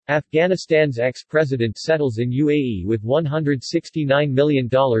Afghanistan's ex-president settles in UAE with $169 million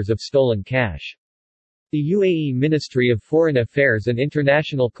of stolen cash. The UAE Ministry of Foreign Affairs and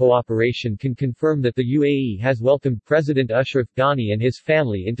International Cooperation can confirm that the UAE has welcomed President Ashraf Ghani and his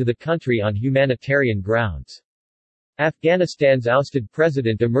family into the country on humanitarian grounds. Afghanistan's ousted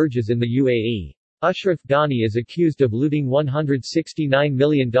president emerges in the UAE. Ashraf Ghani is accused of looting $169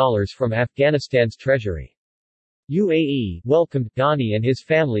 million from Afghanistan's treasury. UAE welcomed Ghani and his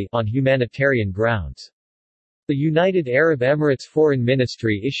family on humanitarian grounds. The United Arab Emirates Foreign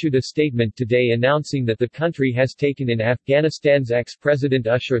Ministry issued a statement today announcing that the country has taken in Afghanistan's ex-president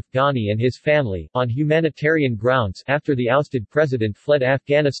Ashraf Ghani and his family on humanitarian grounds after the ousted president fled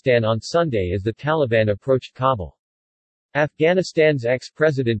Afghanistan on Sunday as the Taliban approached Kabul. Afghanistan's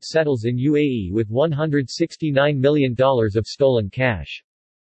ex-president settles in UAE with $169 million of stolen cash.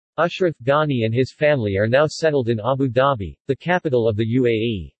 Ashraf Ghani and his family are now settled in Abu Dhabi, the capital of the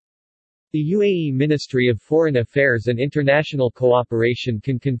UAE. The UAE Ministry of Foreign Affairs and International Cooperation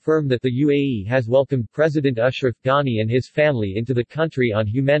can confirm that the UAE has welcomed President Ashraf Ghani and his family into the country on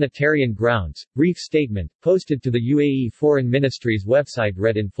humanitarian grounds. Brief statement, posted to the UAE Foreign Ministry's website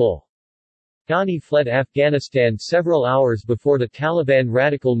read in full. Ghani fled Afghanistan several hours before the Taliban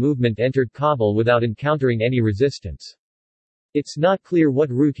radical movement entered Kabul without encountering any resistance. It's not clear what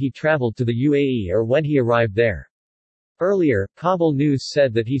route he traveled to the UAE or when he arrived there. Earlier, Kabul News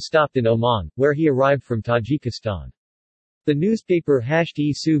said that he stopped in Oman, where he arrived from Tajikistan. The newspaper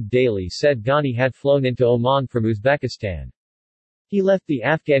Hasht-e-Sub Daily said Ghani had flown into Oman from Uzbekistan. He left the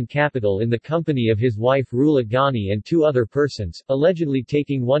Afghan capital in the company of his wife Rula Ghani and two other persons, allegedly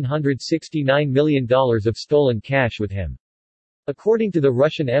taking $169 million of stolen cash with him. According to the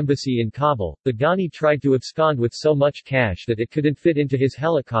Russian embassy in Kabul, the Ghani tried to abscond with so much cash that it couldn't fit into his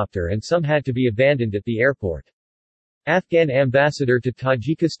helicopter and some had to be abandoned at the airport. Afghan ambassador to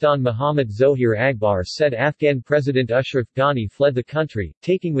Tajikistan Muhammad Zohir Akbar said Afghan President Ashraf Ghani fled the country,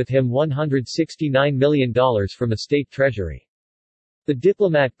 taking with him $169 million from the state treasury. The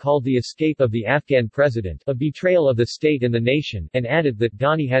diplomat called the escape of the Afghan president a betrayal of the state and the nation, and added that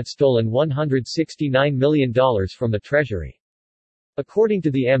Ghani had stolen $169 million from the treasury. According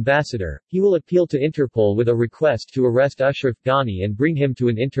to the ambassador, he will appeal to Interpol with a request to arrest Ashraf Ghani and bring him to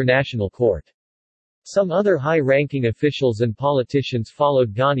an international court. Some other high-ranking officials and politicians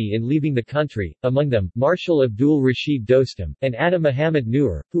followed Ghani in leaving the country, among them, Marshal Abdul Rashid Dostum, and Atta Muhammad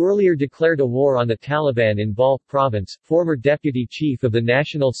Noor, who earlier declared a war on the Taliban in Balkh province, former deputy chief of the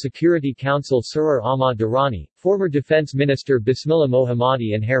National Security Council Surur Ahmad Durrani, former defense minister Bismillah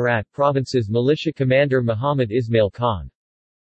Mohammadi and Herat province's militia commander Muhammad Ismail Khan.